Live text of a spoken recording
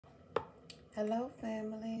Hello,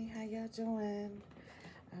 family. How y'all doing?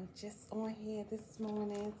 I'm just on here this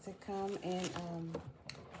morning to come and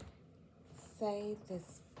say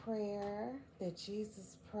this prayer that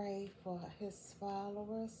Jesus prayed for his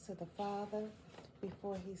followers to the Father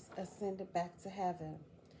before he ascended back to heaven.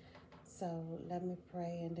 So let me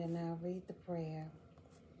pray and then I'll read the prayer.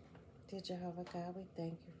 Dear Jehovah God, we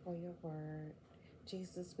thank you for your word.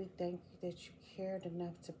 Jesus, we thank you that you cared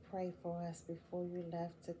enough to pray for us before you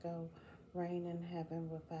left to go reign in heaven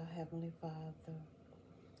with our Heavenly Father.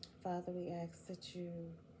 Father, we ask that you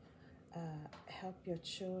help your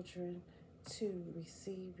children to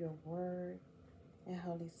receive your word. And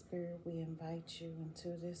Holy Spirit, we invite you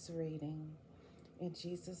into this reading. In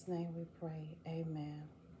Jesus' name we pray. Amen.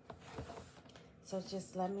 So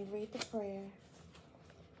just let me read the prayer.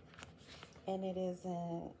 And it is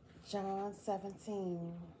in John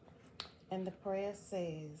 17. And the prayer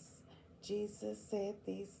says, Jesus said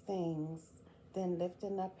these things, then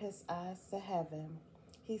lifting up his eyes to heaven,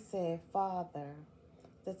 he said, Father,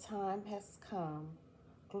 the time has come.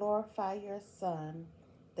 Glorify your Son,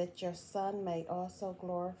 that your Son may also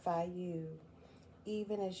glorify you,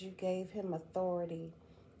 even as you gave him authority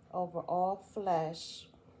over all flesh,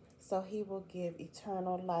 so he will give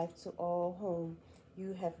eternal life to all whom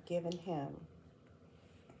you have given him.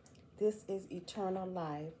 This is eternal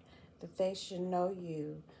life, that they should know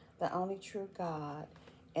you, the only true God,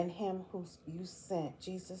 and him who you sent,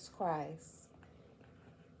 Jesus Christ.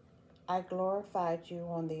 I glorified you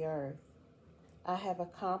on the earth. I have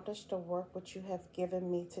accomplished the work which you have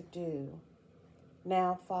given me to do.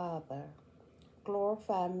 Now, Father,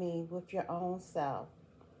 glorify me with your own self,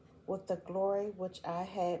 with the glory which I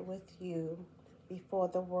had with you before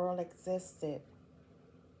the world existed.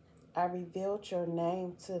 I revealed your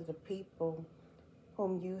name to the people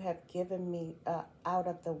whom you have given me out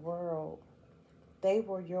of the world. They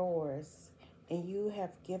were yours, and you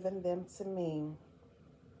have given them to me.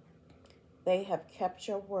 They have kept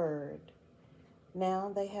your word.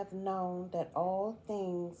 Now they have known that all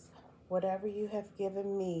things, whatever you have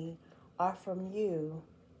given me, are from you.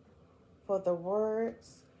 For the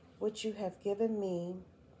words which you have given me,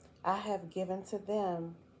 I have given to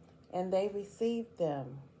them, and they received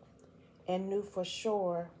them, and knew for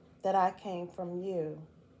sure that I came from you.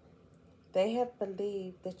 They have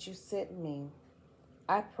believed that you sent me.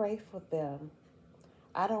 I pray for them.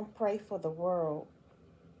 I don't pray for the world,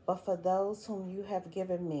 but for those whom you have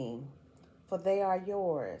given me, for they are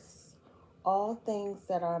yours. All things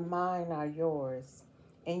that are mine are yours,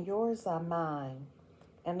 and yours are mine,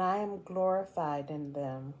 and I am glorified in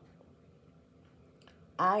them.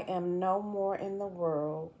 I am no more in the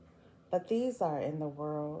world, but these are in the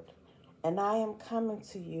world, and I am coming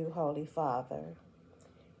to you, Holy Father.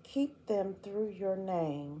 Keep them through your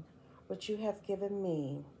name, which you have given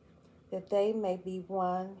me, that they may be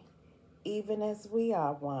one, even as we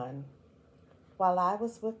are one. While I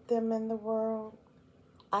was with them in the world,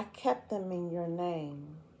 I kept them in your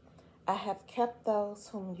name. I have kept those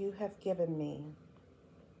whom you have given me.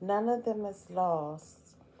 None of them is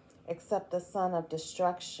lost, except the son of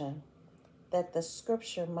destruction, that the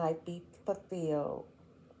scripture might be fulfilled.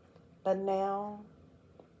 But now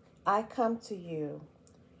I come to you,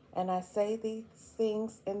 and I say these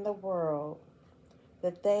things in the world,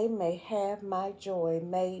 that they may have my joy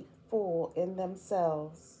made full in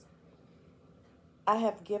themselves. I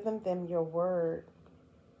have given them your word.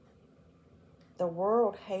 The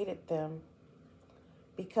world hated them,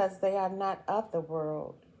 because they are not of the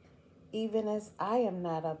world, even as I am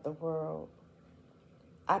not of the world.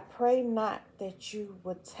 I pray not that you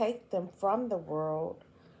would take them from the world,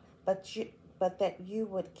 but that you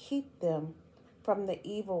would keep them from the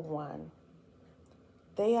evil one.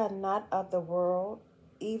 They are not of the world,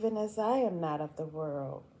 even as I am not of the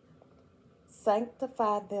world.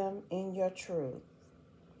 Sanctify them in your truth.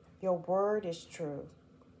 Your word is truth.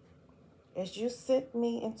 As you sent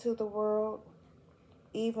me into the world,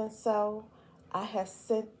 even so I have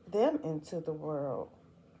sent them into the world.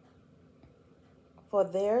 For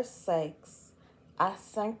their sakes I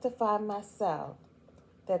sanctify myself,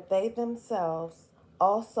 that they themselves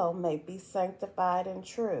also may be sanctified in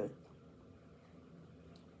truth.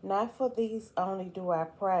 Not for these only do I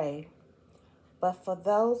pray, but for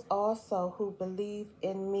those also who believe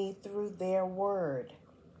in me through their word,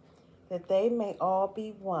 that they may all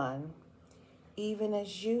be one, even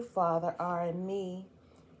as you, Father, are in me,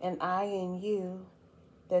 and I in you,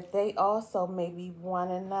 that they also may be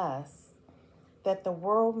one in us, that the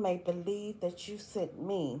world may believe that you sent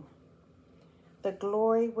me. The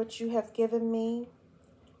glory which you have given me,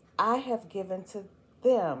 I have given to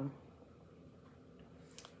them,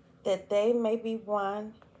 that they may be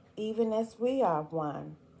one, even as we are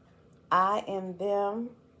one, I in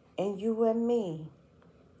them, and you in me,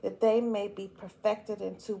 that they may be perfected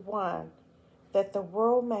into one, that the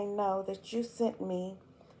world may know that you sent me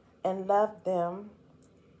and loved them,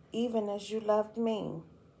 even as you loved me.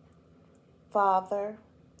 Father,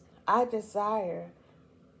 I desire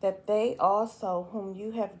that they also whom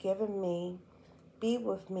you have given me be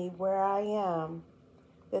with me where I am,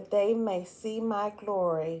 that they may see my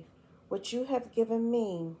glory, which you have given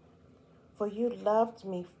me. For you loved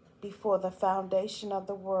me before the foundation of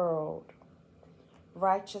the world.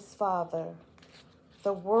 Righteous Father,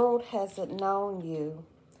 the world hasn't known you,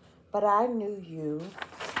 but I knew you,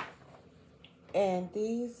 and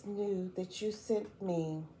these knew that you sent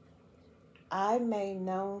me. I made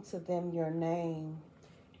known to them your name,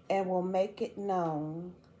 and will make it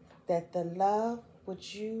known, that the love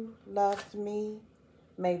which you loved me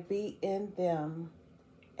may be in them,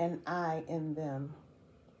 and I in them.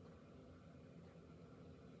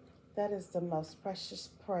 That is the most precious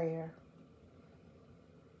prayer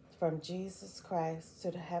from Jesus Christ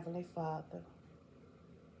to the Heavenly Father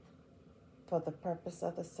for the purpose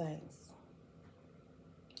of the saints.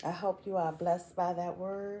 I hope you are blessed by that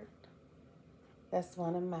word. That's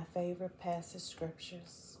one of my favorite passage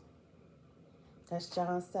scriptures. That's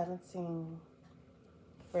John 17,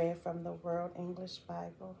 read from the World English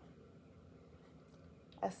Bible.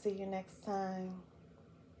 I see you next time.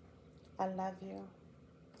 I love you.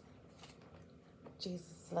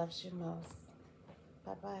 Jesus loves you most.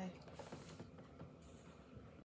 Bye-bye.